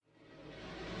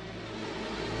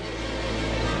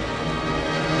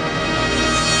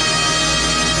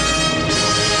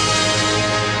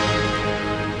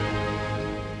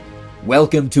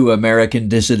Welcome to American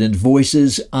Dissident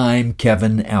Voices. I'm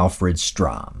Kevin Alfred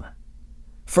Strom.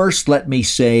 First, let me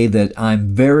say that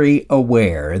I'm very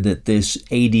aware that this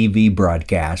ADV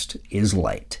broadcast is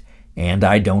late, and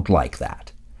I don't like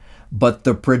that. But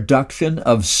the production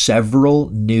of several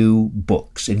new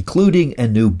books, including a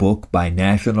new book by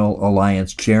National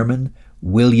Alliance Chairman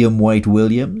William White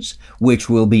Williams, which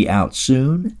will be out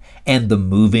soon, and the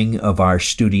moving of our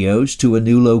studios to a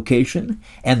new location,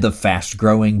 and the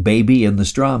fast-growing baby in the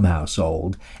Strom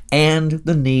household, and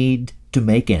the need to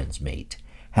make ends meet,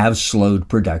 have slowed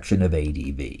production of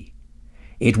ADV.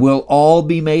 It will all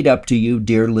be made up to you,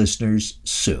 dear listeners,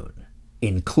 soon,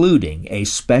 including a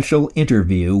special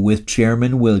interview with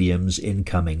Chairman Williams in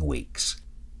coming weeks.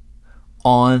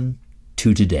 On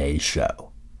to today's show.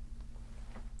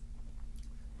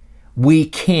 We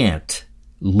can't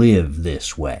live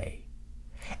this way,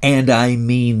 and I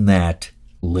mean that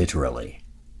literally.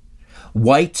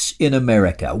 Whites in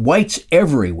America, whites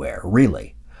everywhere,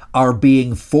 really, are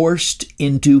being forced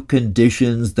into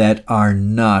conditions that are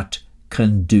not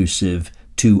conducive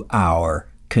to our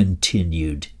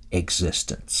continued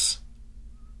existence.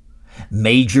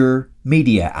 Major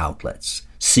media outlets,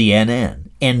 CNN,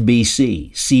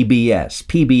 NBC, CBS,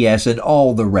 PBS, and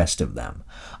all the rest of them,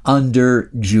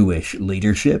 under Jewish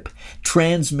leadership,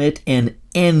 transmit an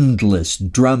endless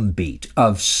drumbeat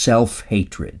of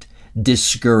self-hatred,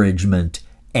 discouragement,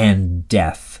 and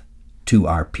death to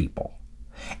our people,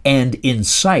 and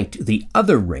incite the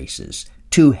other races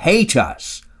to hate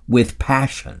us with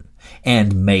passion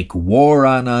and make war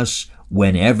on us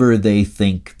whenever they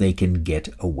think they can get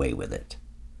away with it.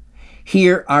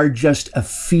 Here are just a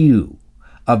few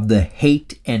of the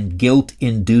hate and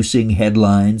guilt-inducing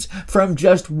headlines from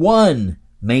just one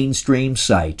mainstream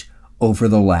site over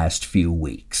the last few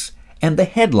weeks. And the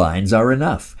headlines are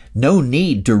enough. No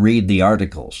need to read the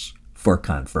articles for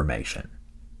confirmation.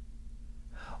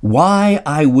 Why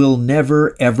I will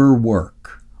never ever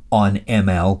work on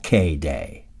MLK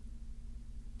Day.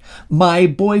 My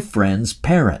boyfriend's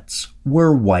parents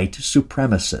were white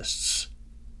supremacists.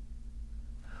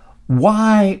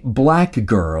 Why black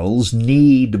girls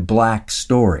need black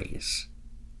stories.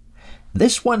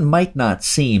 This one might not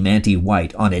seem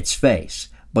anti-white on its face,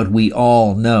 but we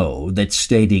all know that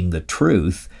stating the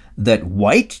truth, that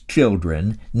white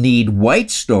children need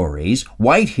white stories,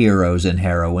 white heroes and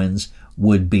heroines,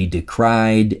 would be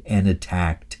decried and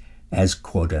attacked as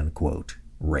quote-unquote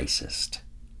racist.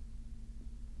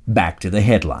 Back to the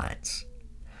headlines.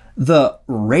 The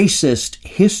racist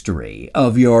history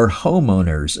of your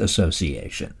homeowners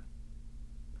association.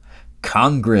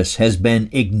 Congress has been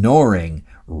ignoring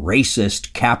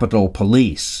racist Capitol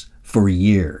Police for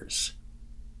years.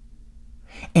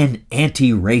 An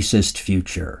anti-racist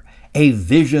future, a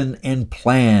vision and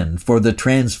plan for the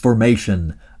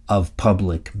transformation of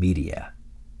public media.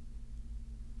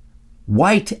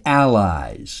 White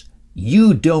allies,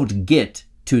 you don't get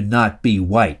to not be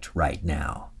white right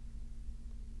now.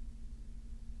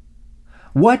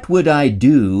 What would I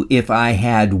do if I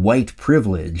had white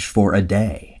privilege for a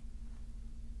day?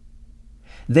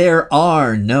 There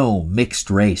are no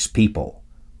mixed-race people.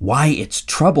 Why, it's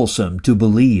troublesome to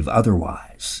believe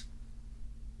otherwise.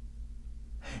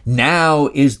 Now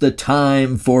is the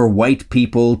time for white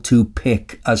people to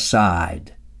pick a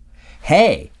side.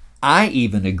 Hey, I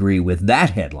even agree with that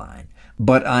headline,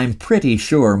 but I'm pretty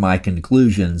sure my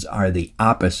conclusions are the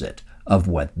opposite of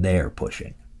what they're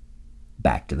pushing.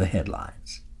 Back to the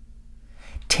headlines.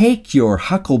 Take your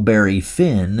Huckleberry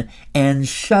Finn and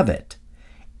shove it.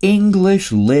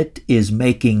 English Lit is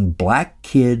making black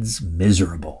kids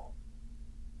miserable.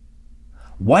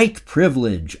 White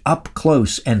privilege up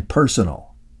close and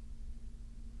personal.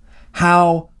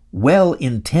 How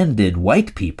well-intended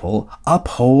white people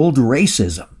uphold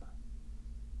racism.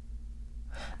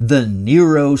 The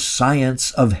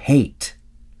neuroscience of hate.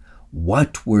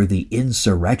 What were the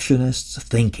insurrectionists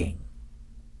thinking?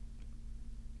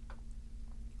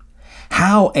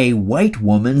 How a white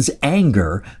woman's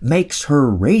anger makes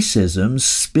her racism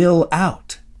spill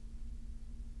out.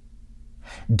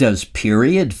 Does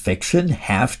period fiction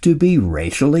have to be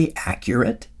racially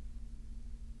accurate?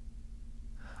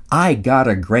 I got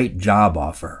a great job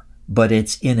offer, but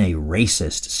it's in a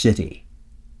racist city.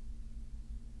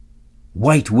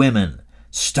 White women,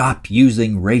 stop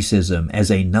using racism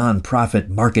as a nonprofit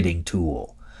marketing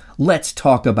tool. Let's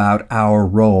talk about our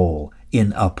role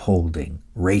in upholding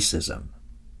racism.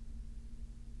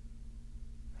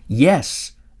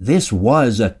 Yes, this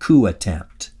was a coup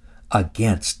attempt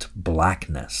against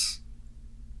blackness.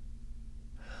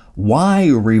 Why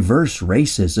reverse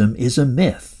racism is a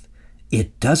myth.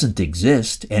 It doesn't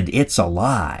exist, and it's a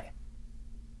lie.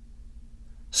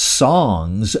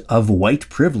 songs of white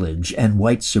privilege and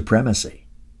white supremacy.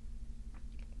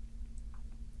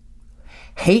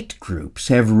 Hate groups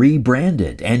have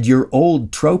rebranded, and your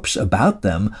old tropes about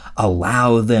them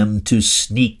allow them to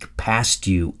sneak past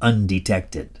you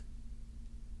undetected.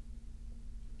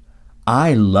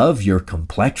 I love your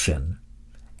complexion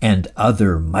and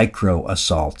other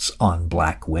micro-assaults on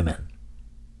black women.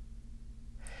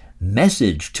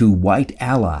 Message to white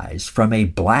allies from a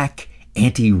black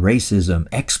anti-racism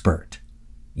expert.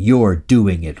 You're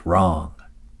doing it wrong.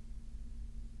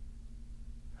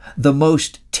 The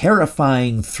most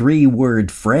terrifying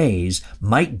 3-word phrase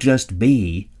might just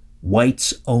be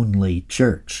whites-only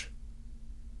church.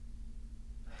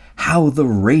 How the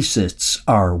racists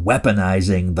are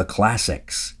weaponizing the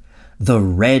classics. The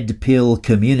red pill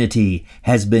community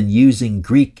has been using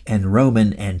Greek and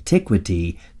Roman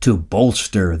antiquity to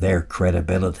bolster their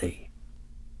credibility.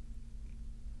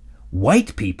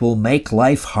 White people make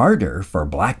life harder for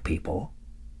black people.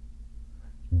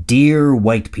 Dear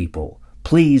white people,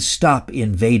 please stop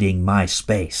invading my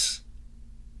space.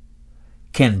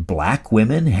 Can black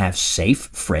women have safe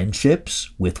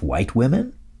friendships with white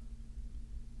women?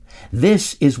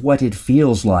 This is what it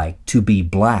feels like to be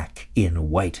black in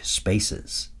white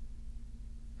spaces.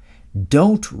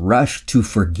 Don't rush to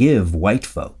forgive white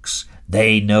folks.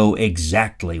 They know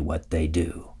exactly what they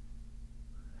do.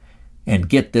 And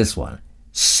get this one.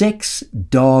 6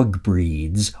 dog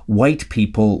breeds white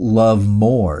people love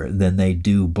more than they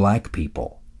do black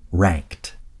people,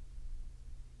 ranked.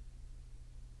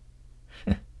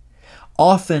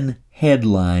 Often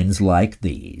headlines like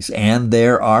these, and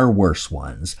there are worse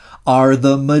ones, are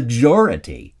the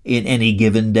majority in any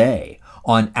given day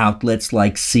on outlets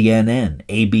like CNN,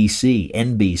 ABC,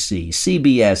 NBC,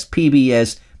 CBS,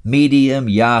 PBS, Medium,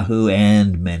 Yahoo,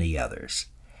 and many others.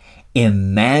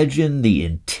 Imagine the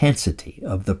intensity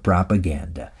of the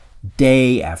propaganda,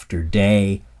 day after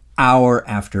day, hour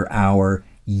after hour,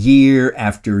 year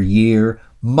after year,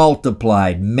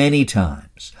 multiplied many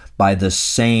times by the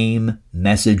same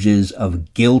messages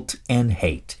of guilt and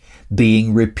hate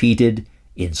being repeated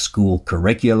in school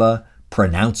curricula,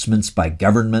 pronouncements by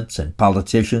governments and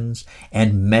politicians,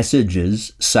 and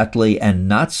messages subtly and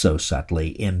not so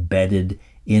subtly embedded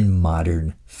in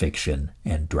modern fiction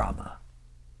and drama.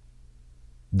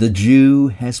 The Jew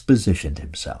has positioned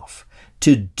himself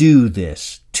to do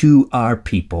this to our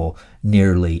people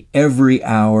nearly every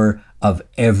hour of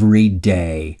every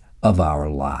day of our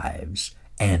lives.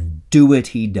 And do it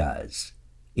he does.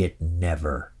 It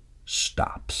never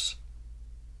stops.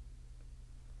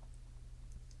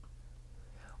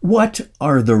 What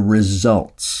are the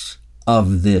results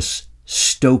of this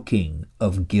stoking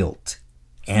of guilt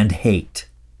and hate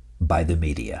by the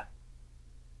media?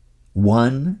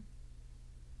 1,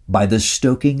 by the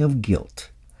stoking of guilt,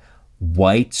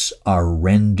 whites are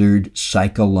rendered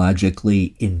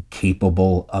psychologically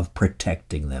incapable of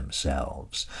protecting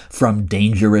themselves from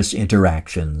dangerous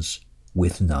interactions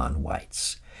with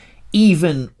non-whites,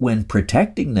 even when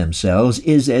protecting themselves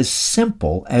is as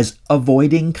simple as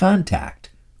avoiding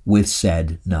contact with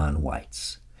said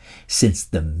non-whites, since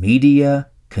the media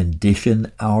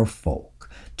condition our folk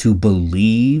to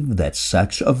believe that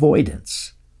such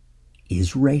avoidance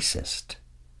is racist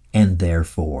and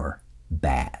therefore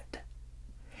bad.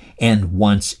 And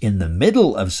once in the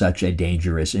middle of such a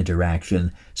dangerous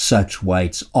interaction, such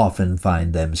whites often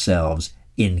find themselves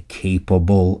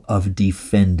incapable of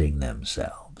defending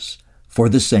themselves for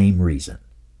the same reason,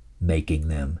 making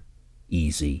them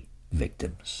easy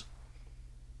victims.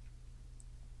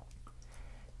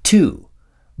 2,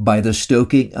 by the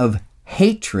stoking of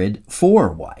hatred for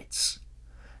whites.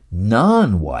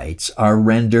 Non-whites are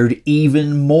rendered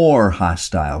even more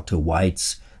hostile to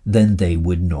whites than they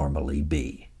would normally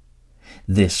be.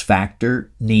 This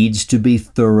factor needs to be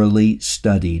thoroughly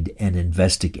studied and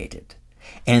investigated,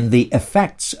 and the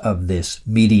effects of this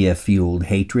media-fueled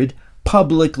hatred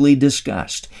publicly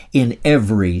discussed in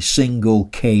every single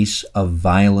case of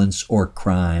violence or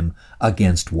crime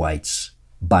against whites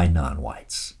by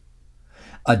non-whites.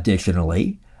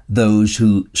 Additionally, those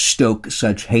who stoke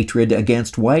such hatred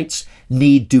against whites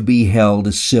need to be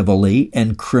held civilly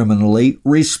and criminally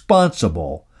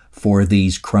responsible for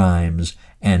these crimes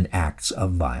and acts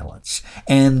of violence,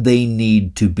 and they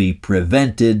need to be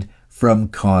prevented from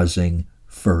causing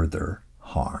further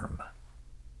harm.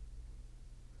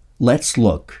 Let's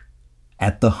look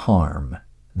at the harm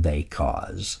they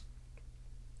cause.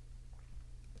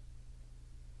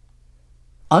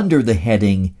 Under the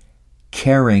heading,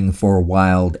 Caring for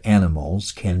Wild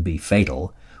Animals Can Be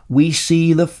Fatal, we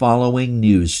see the following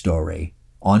news story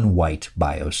on white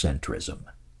biocentrism.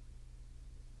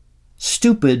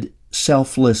 Stupid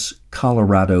selfless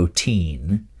Colorado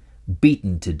teen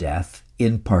beaten to death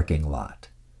in parking lot.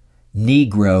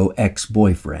 Negro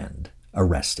ex-boyfriend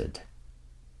arrested.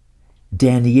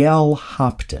 Danielle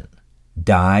Hopton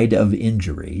died of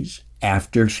injuries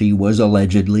after she was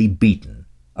allegedly beaten,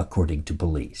 according to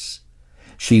police.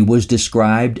 She was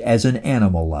described as an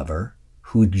animal lover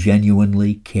who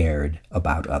genuinely cared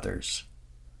about others.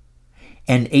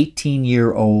 An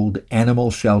 18-year-old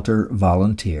animal shelter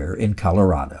volunteer in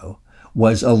Colorado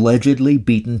was allegedly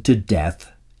beaten to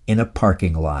death in a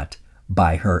parking lot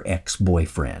by her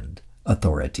ex-boyfriend,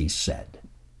 authorities said.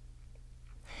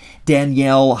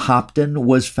 Danielle Hopton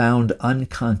was found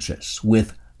unconscious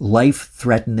with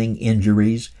life-threatening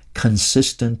injuries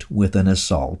consistent with an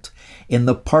assault in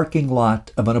the parking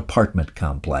lot of an apartment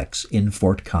complex in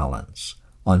Fort Collins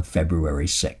on February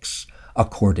 6,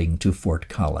 according to Fort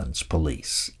Collins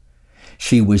police.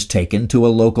 She was taken to a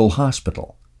local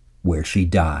hospital, where she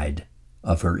died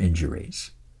of her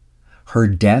injuries. Her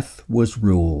death was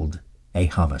ruled a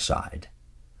homicide.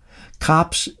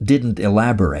 Cops didn't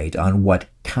elaborate on what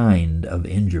kind of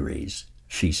injuries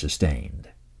she sustained.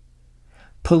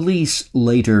 Police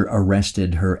later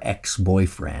arrested her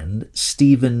ex-boyfriend,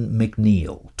 Stephen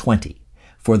McNeil, 20,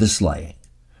 for the slaying.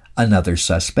 Another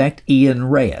suspect, Ian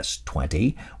Reyes,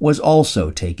 20, was also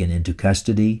taken into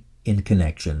custody in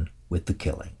connection with the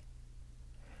killing.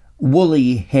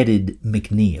 Woolly-headed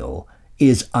McNeil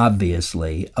is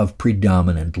obviously of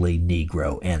predominantly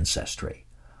Negro ancestry.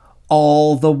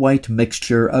 All the white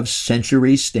mixture of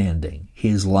centuries standing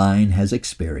his line has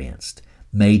experienced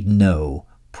made no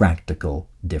practical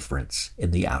difference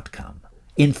in the outcome.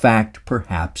 In fact,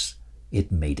 perhaps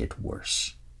it made it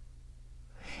worse.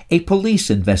 A police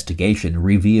investigation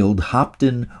revealed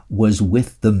Hopton was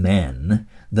with the men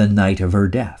the night of her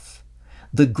death.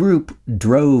 The group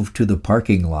drove to the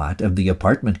parking lot of the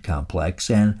apartment complex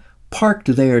and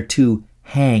parked there to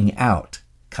hang out,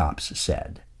 cops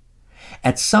said.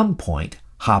 At some point,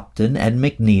 Hopton and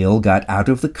McNeil got out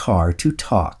of the car to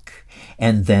talk,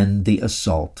 and then the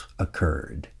assault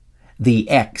occurred. The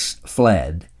ex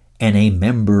fled, and a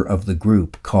member of the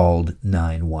group called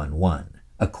 911,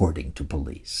 according to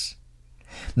police.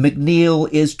 McNeil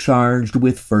is charged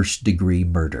with first-degree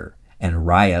murder, and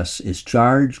Reyes is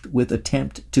charged with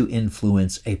attempt to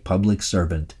influence a public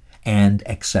servant and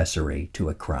accessory to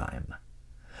a crime.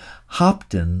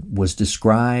 Hopton was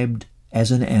described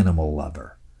as an animal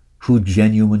lover who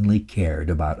genuinely cared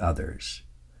about others.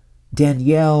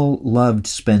 Danielle loved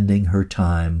spending her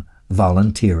time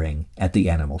volunteering at the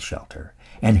animal shelter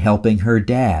and helping her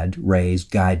dad raise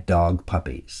guide dog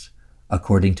puppies,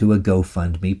 according to a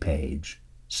GoFundMe page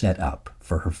set up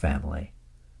for her family.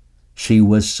 She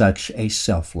was such a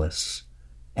selfless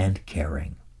and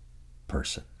caring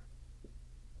person.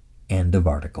 End of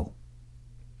article.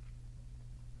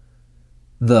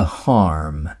 The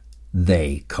harm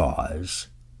they cause.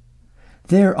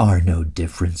 There are no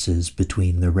differences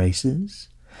between the races.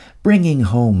 Bringing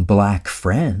home black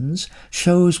friends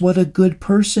shows what a good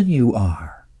person you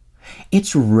are.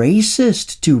 It's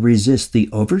racist to resist the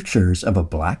overtures of a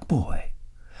black boy.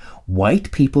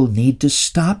 White people need to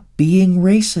stop being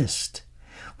racist.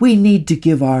 We need to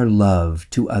give our love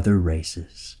to other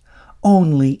races.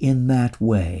 Only in that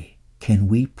way can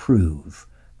we prove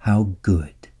how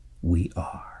good we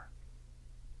are.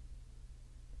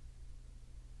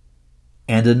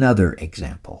 And another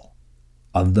example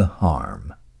of the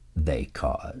harm they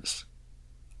cause,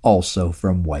 also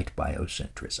from white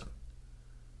biocentrism.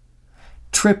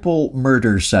 Triple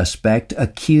murder suspect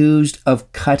accused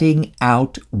of cutting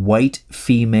out white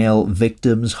female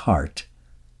victim's heart,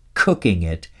 cooking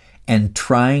it, and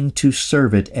trying to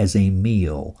serve it as a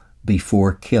meal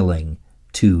before killing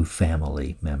 2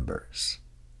 family members.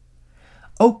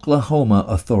 Oklahoma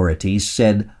authorities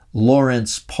said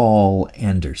Lawrence Paul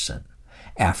Anderson,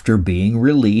 after being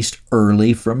released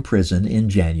early from prison in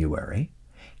January,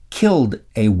 killed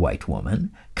a white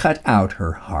woman, cut out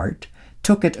her heart,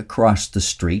 took it across the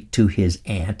street to his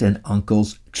aunt and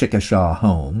uncle's Chickasha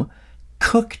home,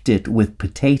 cooked it with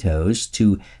potatoes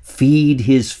to feed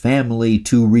his family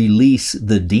to release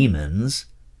the demons,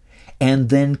 and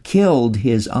then killed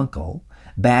his uncle,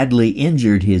 badly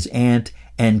injured his aunt,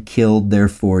 and killed their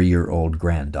 4-year-old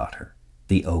granddaughter,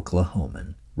 the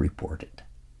Oklahoman reported.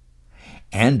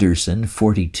 Anderson,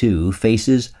 42,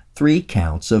 faces 3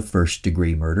 counts of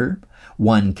first-degree murder,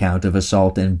 1 count of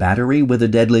assault and battery with a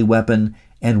deadly weapon,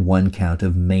 and 1 count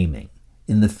of maiming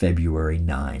in the February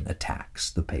 9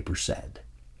 attacks, the paper said.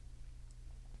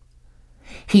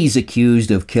 He's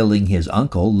accused of killing his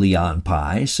uncle, Leon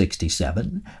Pye,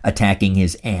 67, attacking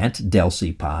his aunt,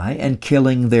 Delcy Pye, and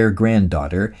killing their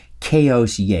granddaughter,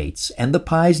 Chaos Yates, and the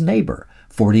Pye's neighbor,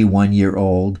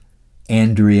 41-year-old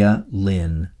Andrea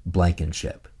Lynn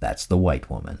Blankenship. That's the white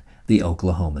woman, the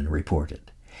Oklahoman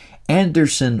reported.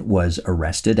 Anderson was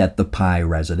arrested at the Pye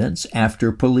residence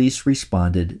after police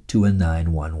responded to a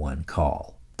 911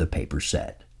 call, the paper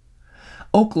said.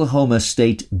 Oklahoma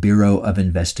State Bureau of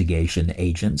Investigation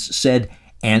agents said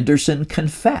Anderson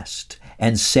confessed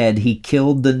and said he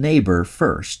killed the neighbor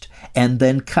first and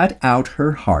then cut out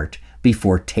her heart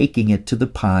before taking it to the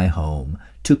Pye home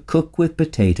to cook with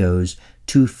potatoes,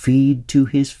 to feed to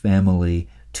his family,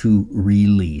 to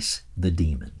release the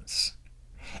demons.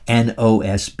 An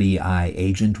OSBI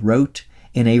agent wrote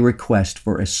in a request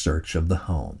for a search of the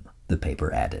home, the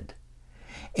paper added.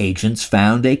 Agents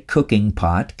found a cooking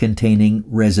pot containing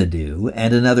residue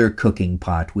and another cooking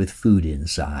pot with food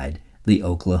inside, the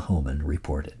Oklahoman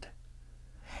reported.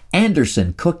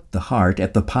 Anderson cooked the heart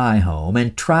at the Pye home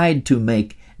and tried to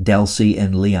make Delcy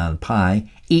and Leon Pye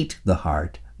eat the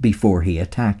heart before he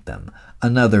attacked them,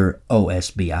 another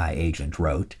OSBI agent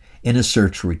wrote in a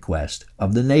search request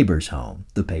of the neighbor's home,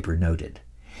 the paper noted.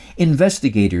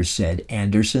 Investigators said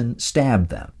Anderson stabbed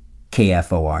them,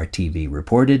 KFOR-TV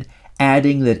reported,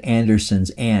 adding that Anderson's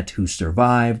aunt who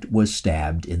survived was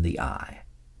stabbed in the eye.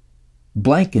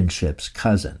 Blankenship's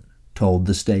cousin told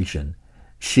the station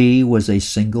she was a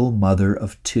single mother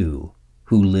of two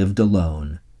who lived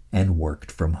alone and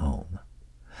worked from home.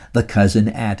 The cousin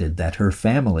added that her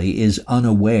family is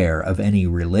unaware of any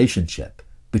relationship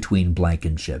between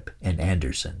Blankenship and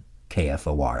Anderson,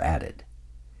 KFOR added.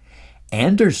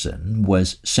 Anderson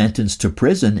was sentenced to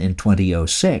prison in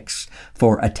 2006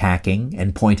 for attacking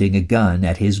and pointing a gun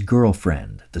at his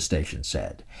girlfriend, the station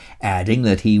said, adding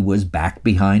that he was back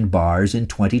behind bars in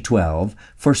 2012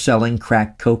 for selling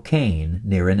crack cocaine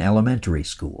near an elementary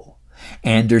school.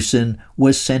 Anderson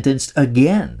was sentenced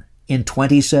again in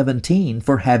 2017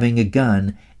 for having a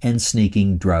gun and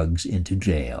sneaking drugs into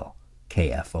jail,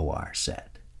 KFOR said.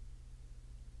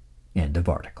 End of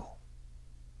article.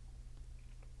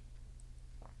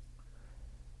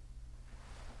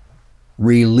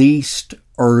 Released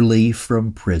early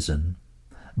from prison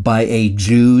by a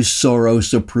Jew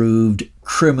Soros-approved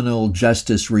criminal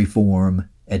justice reform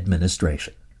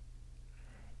administration.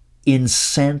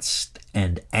 Incensed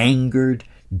and angered,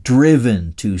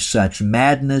 driven to such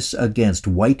madness against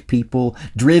white people,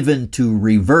 driven to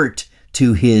revert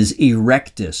to his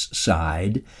erectus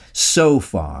side, so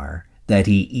far that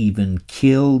he even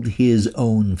killed his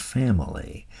own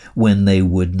family when they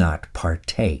would not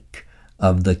partake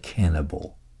of the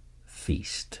cannibal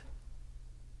feast.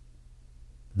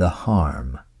 The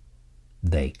harm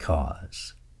they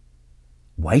cause.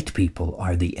 White people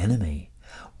are the enemy.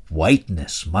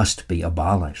 Whiteness must be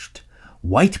abolished.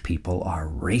 White people are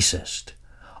racist.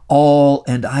 All,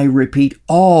 and I repeat,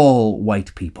 all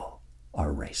white people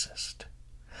are racist.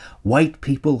 White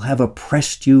people have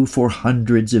oppressed you for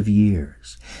hundreds of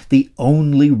years. The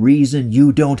only reason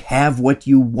you don't have what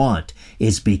you want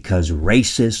is because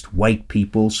racist white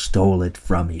people stole it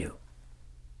from you.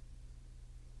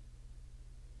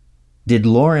 Did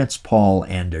Lawrence Paul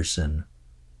Anderson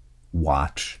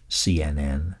watch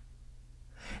CNN?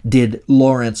 Did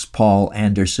Lawrence Paul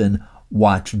Anderson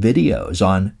watch videos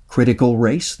on critical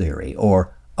race theory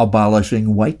or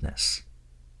abolishing whiteness?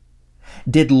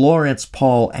 Did Lawrence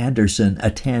Paul Anderson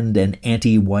attend an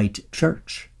anti-white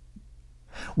church?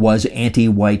 Was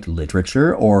anti-white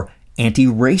literature or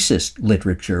anti-racist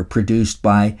literature produced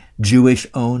by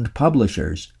Jewish-owned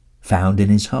publishers found in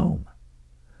his home?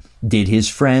 Did his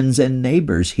friends and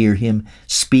neighbors hear him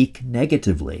speak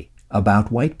negatively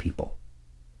about white people?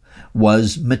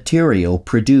 Was material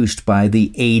produced by the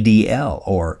ADL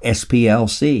or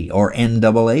SPLC or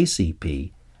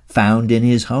NAACP found in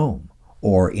his home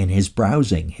or in his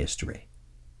browsing history?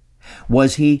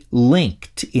 Was he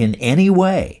linked in any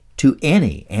way to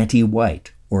any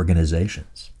anti-white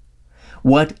organizations?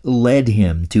 What led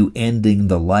him to ending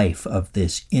the life of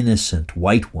this innocent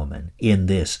white woman in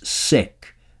this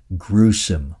sick,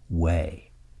 gruesome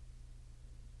way?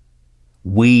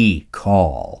 We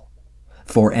call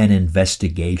for an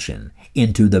investigation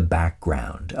into the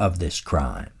background of this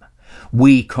crime.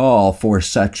 We call for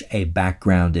such a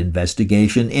background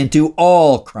investigation into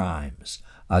all crimes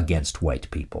against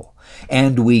white people,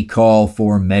 and we call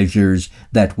for measures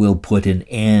that will put an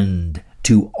end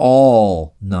to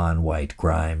all non-white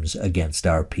crimes against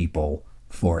our people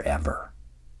forever.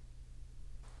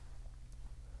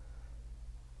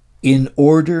 In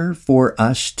order for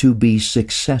us to be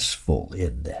successful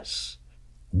in this,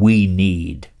 we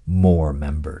need more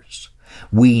members.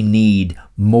 We need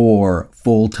more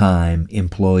full-time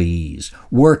employees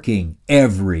working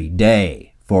every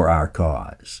day for our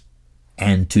cause.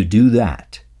 And to do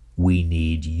that, we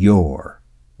need your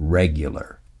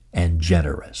regular and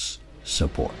generous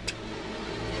support.